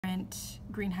different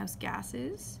greenhouse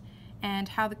gases and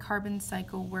how the carbon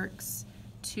cycle works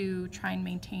to try and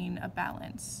maintain a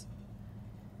balance.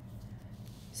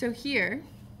 So here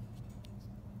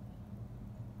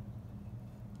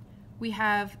we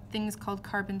have things called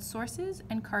carbon sources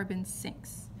and carbon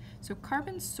sinks. So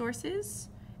carbon sources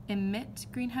emit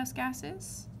greenhouse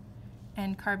gases,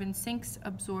 and carbon sinks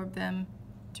absorb them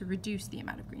to reduce the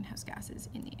amount of greenhouse gases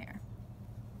in the air.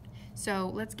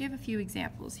 So let's give a few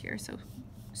examples here. So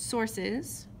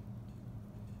sources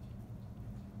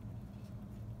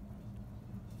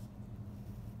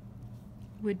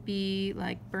would be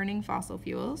like burning fossil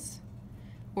fuels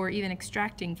or even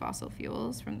extracting fossil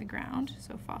fuels from the ground.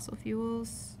 So fossil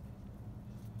fuels.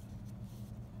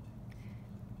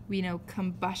 We know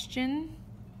combustion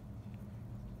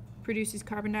produces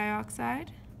carbon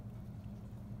dioxide.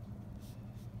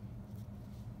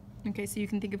 Okay, so you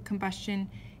can think of combustion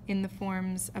in the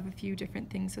forms of a few different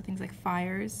things. So things like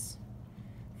fires,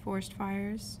 forest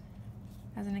fires,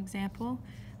 as an example.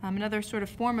 Another sort of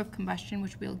form of combustion,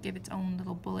 which we'll give its own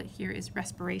little bullet here, is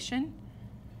respiration.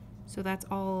 So that's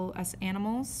all us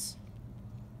animals.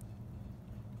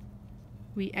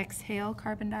 We exhale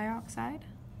carbon dioxide.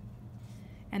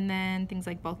 And then things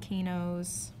like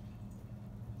volcanoes,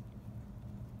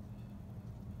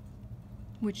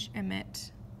 which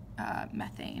emit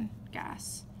methane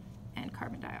gas and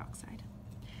carbon dioxide.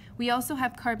 We also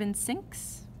have carbon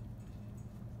sinks.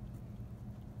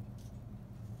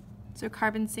 So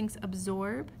carbon sinks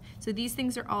absorb. So these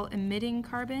things are all emitting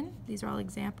carbon. These are all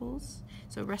examples.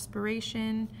 So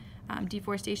respiration,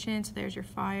 deforestation, so there's your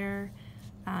fire,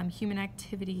 human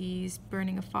activities,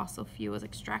 burning of fossil fuels,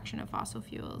 extraction of fossil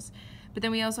fuels. But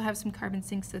then we also have some carbon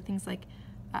sinks, so things like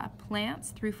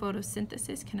plants through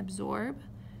photosynthesis can absorb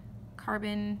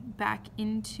carbon back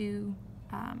into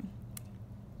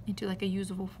like a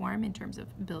usable form in terms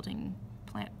of building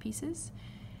plant pieces.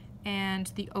 And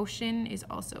the ocean is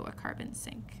also a carbon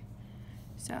sink.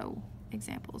 So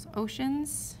examples,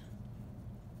 oceans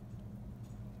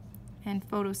and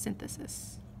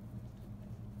photosynthesis.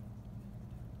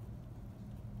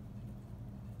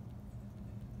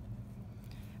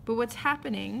 But what's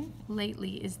happening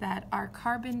lately is that our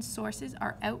carbon sources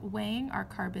are outweighing our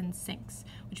carbon sinks,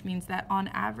 which means that on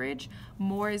average,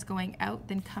 more is going out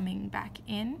than coming back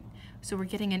in. So we're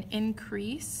getting an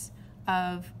increase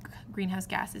of greenhouse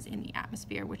gases in the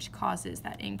atmosphere, which causes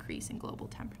that increase in global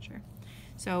temperature.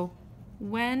 So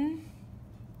when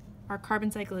our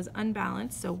carbon cycle is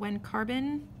unbalanced, so when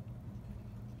carbon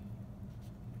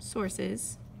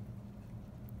sources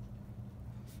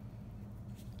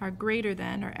are greater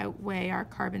than or outweigh our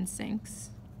carbon sinks,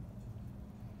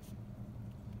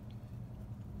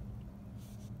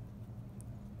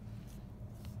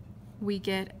 we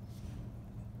get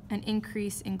an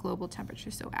increase in global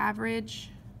temperature. So average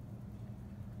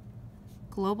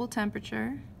global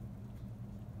temperature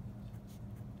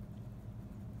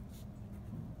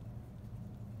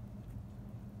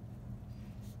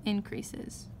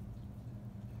increases.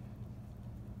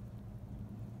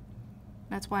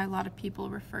 That's why a lot of people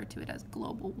refer to it as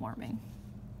global warming.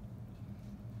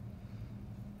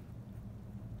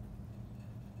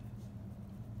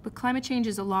 But climate change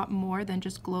is a lot more than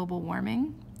just global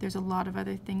warming. There's a lot of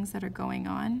other things that are going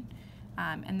on.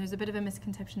 And there's a bit of a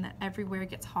misconception that everywhere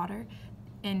gets hotter.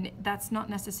 And that's not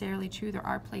necessarily true. There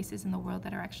are places in the world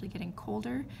that are actually getting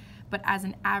colder. But as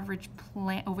an average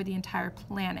over the entire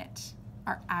planet,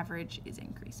 our average is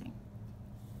increasing.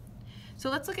 So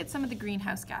let's look at some of the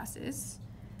greenhouse gases.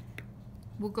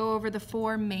 We'll go over the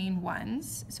four main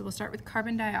ones. So we'll start with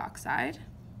carbon dioxide.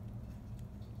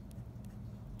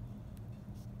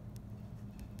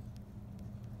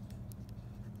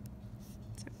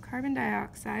 So carbon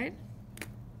dioxide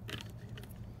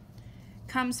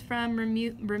comes from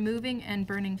removing and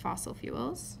burning fossil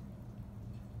fuels.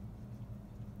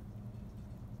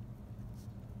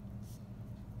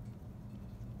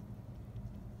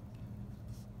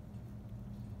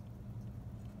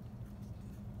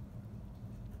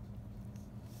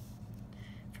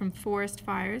 From forest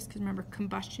fires, because remember,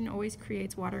 combustion always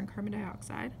creates water and carbon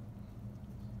dioxide.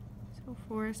 So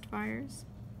forest fires.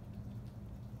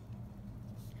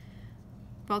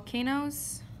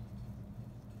 Volcanoes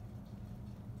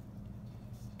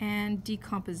and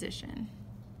decomposition.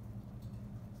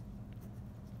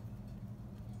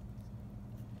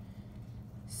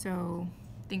 So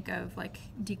think of like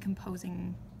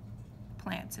decomposing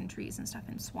plants and trees and stuff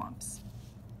in swamps.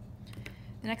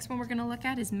 The next one we're going to look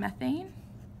at is methane,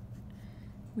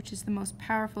 which is the most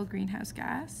powerful greenhouse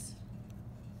gas.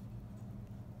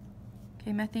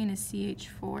 Okay, methane is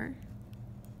CH4.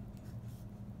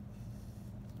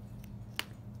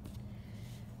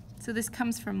 So this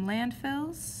comes from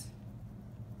landfills,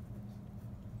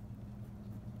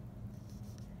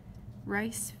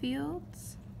 rice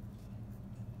fields,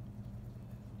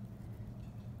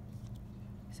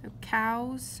 so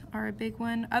cows are a big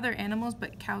one, other animals,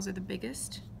 but cows are the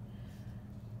biggest.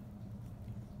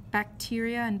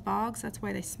 Bacteria and bogs, that's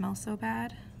why they smell so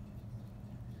bad.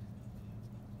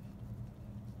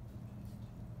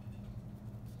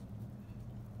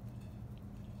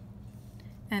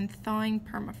 And thawing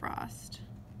permafrost.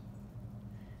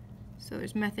 So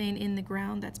there's methane in the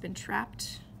ground that's been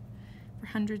trapped for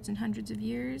hundreds and hundreds of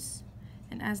years,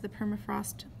 and as the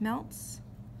permafrost melts,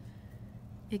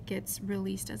 it gets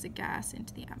released as a gas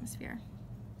into the atmosphere.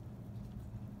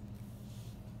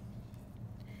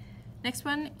 Next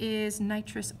one is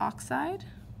nitrous oxide.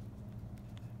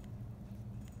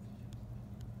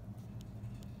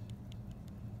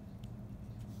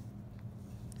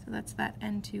 So that's that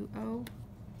N2O.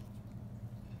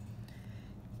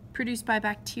 Produced by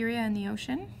bacteria in the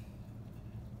ocean.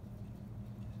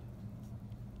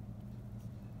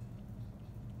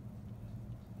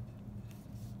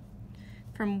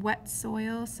 From wet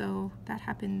soil, so that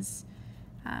happens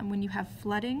when you have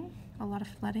flooding, a lot of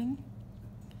flooding.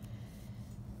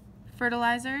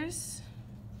 Fertilizers.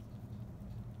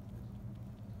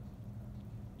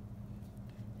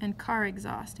 And car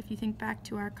exhaust. If you think back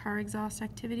to our car exhaust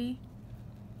activity,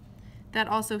 that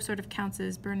also sort of counts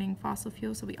as burning fossil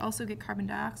fuel. So we also get carbon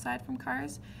dioxide from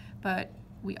cars, but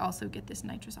we also get this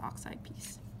nitrous oxide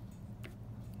piece.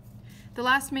 The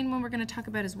last main one we're going to talk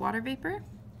about is water vapor.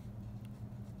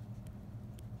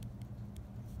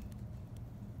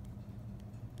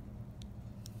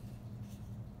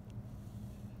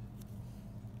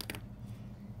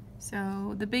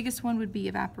 So the biggest one would be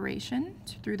evaporation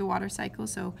through the water cycle.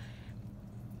 So,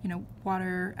 you know,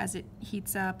 water as it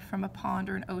heats up from a pond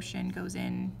or an ocean goes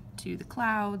into the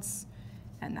clouds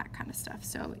and that kind of stuff.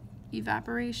 So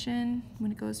evaporation,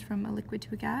 when it goes from a liquid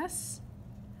to a gas.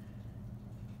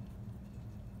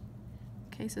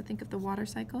 Okay, so think of the water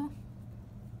cycle.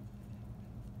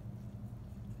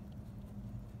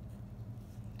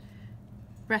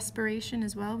 Respiration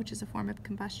as well, which is a form of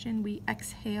combustion. We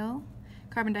exhale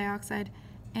carbon dioxide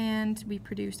and we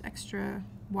produce extra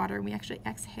water. We actually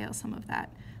exhale some of that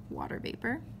water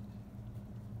vapor.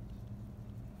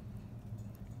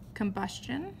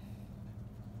 Combustion.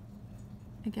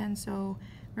 Again, so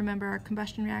remember our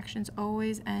combustion reactions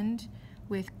always end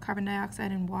with carbon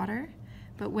dioxide and water,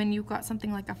 but when you've got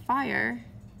something like a fire,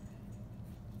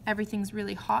 everything's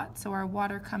really hot, so our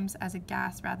water comes as a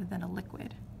gas rather than a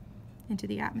liquid into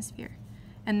the atmosphere.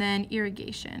 And then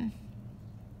irrigation.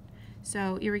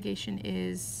 So irrigation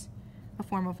is a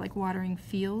form of like watering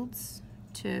fields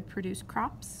to produce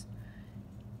crops.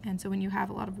 And so when you have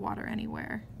a lot of water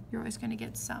anywhere, you're always going to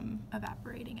get some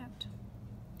evaporating out.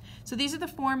 So these are the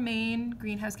four main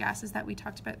greenhouse gases that we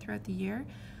talked about throughout the year.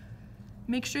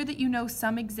 Make sure that you know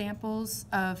some examples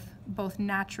of both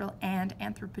natural and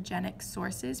anthropogenic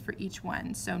sources for each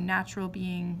one. So natural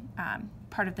being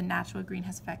part of the natural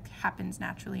greenhouse effect happens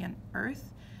naturally on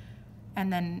Earth,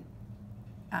 and then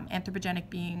anthropogenic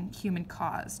being human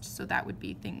caused. So that would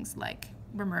be things like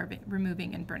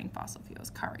removing and burning fossil fuels,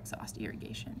 car exhaust,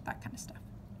 irrigation, that kind of stuff.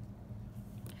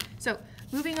 So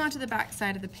moving on to the back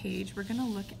side of the page, we're going to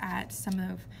look at some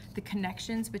of the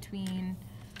connections between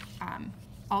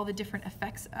all the different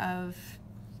effects of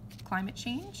climate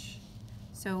change.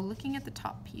 So looking at the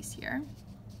top piece here,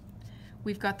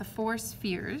 we've got the four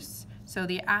spheres. So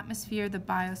the atmosphere, the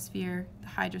biosphere, the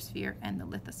hydrosphere, and the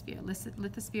lithosphere.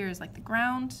 Lithosphere is like the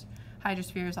ground,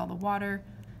 hydrosphere is all the water,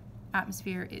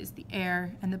 atmosphere is the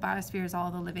air, and the biosphere is all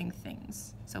the living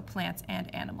things. So plants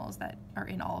and animals that are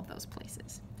in all of those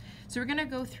places. So we're going to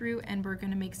go through and we're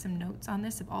going to make some notes on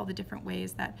this of all the different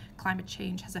ways that climate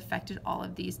change has affected all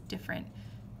of these different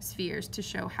spheres to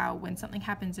show how when something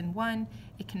happens in one,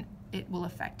 it will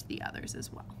affect the others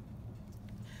as well.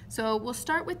 So we'll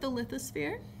start with the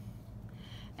lithosphere.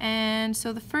 And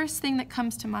so the first thing that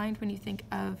comes to mind when you think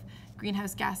of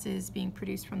greenhouse gases being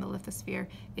produced from the lithosphere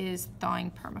is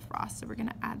thawing permafrost. So we're going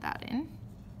to add that in.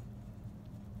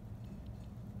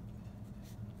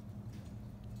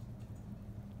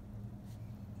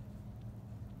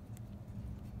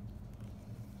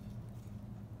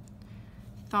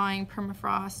 Thawing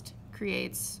permafrost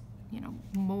creates,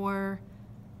 more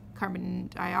carbon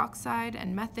dioxide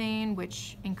and methane,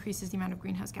 which increases the amount of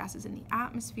greenhouse gases in the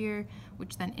atmosphere,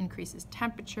 which then increases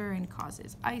temperature and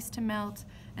causes ice to melt,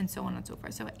 and so on and so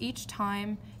forth. So each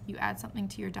time you add something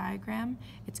to your diagram,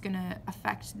 it's going to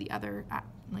affect the other,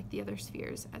 the other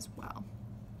spheres as well.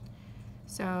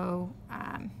 So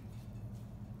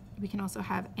We can also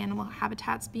have animal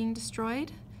habitats being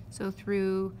destroyed, so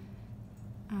through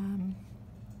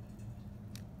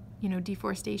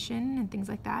deforestation and things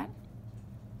like that.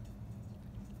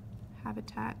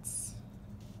 Habitats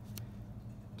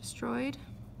destroyed.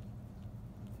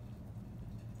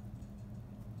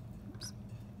 Oops.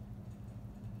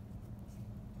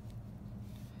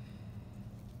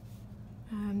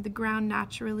 The ground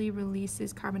naturally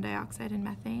releases carbon dioxide and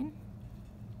methane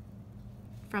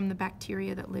from the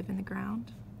bacteria that live in the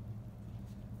ground.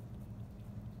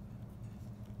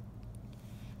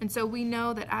 And so we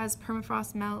know that as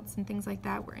permafrost melts and things like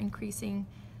that, we're increasing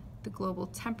the global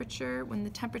temperature. When the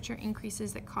temperature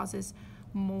increases, that causes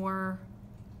more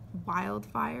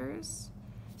wildfires.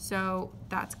 So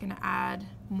that's going to add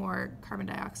more carbon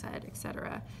dioxide,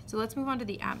 etc. So let's move on to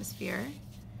the atmosphere.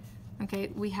 Okay,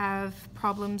 we have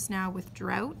problems now with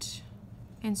drought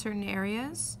in certain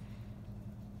areas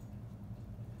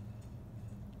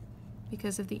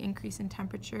because of the increase in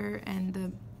temperature and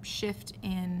the shift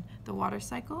in the water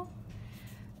cycle.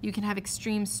 You can have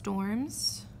extreme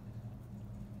storms,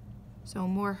 so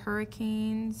more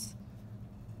hurricanes,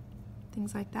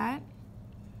 things like that.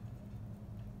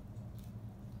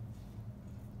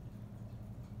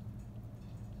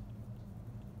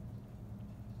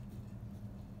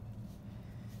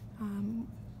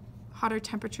 Hotter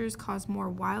temperatures cause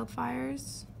more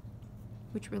wildfires,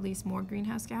 which release more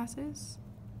greenhouse gases.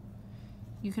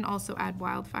 You can also add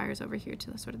wildfires over here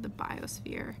to sort of the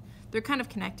biosphere. They're kind of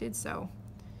connected, so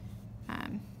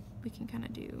we can kind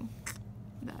of do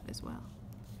that as well.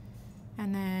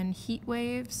 And then heat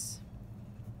waves.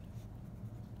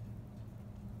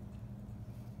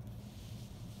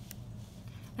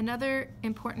 Another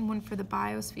important one for the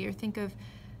biosphere, think of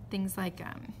things like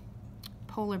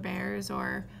polar bears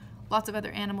or lots of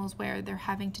other animals where they're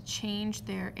having to change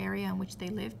their area in which they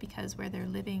live because where they're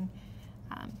living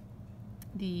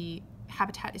the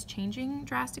habitat is changing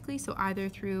drastically, so either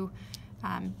through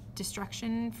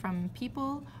destruction from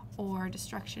people or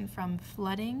destruction from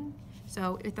flooding.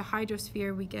 So at the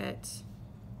hydrosphere we get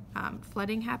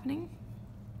flooding happening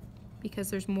because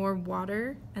there's more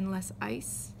water and less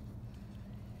ice.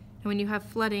 And when you have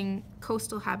flooding,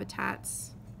 coastal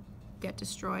habitats get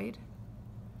destroyed.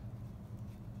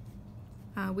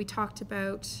 We talked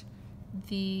about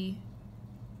the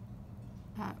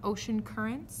ocean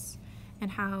currents and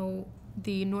how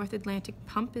the North Atlantic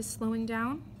pump is slowing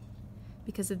down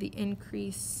because of the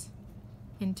increase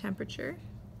in temperature.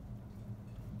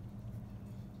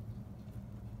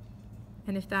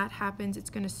 And if that happens, it's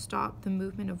going to stop the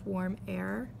movement of warm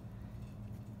air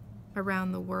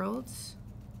around the world,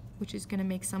 which is going to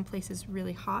make some places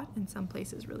really hot and some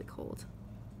places really cold.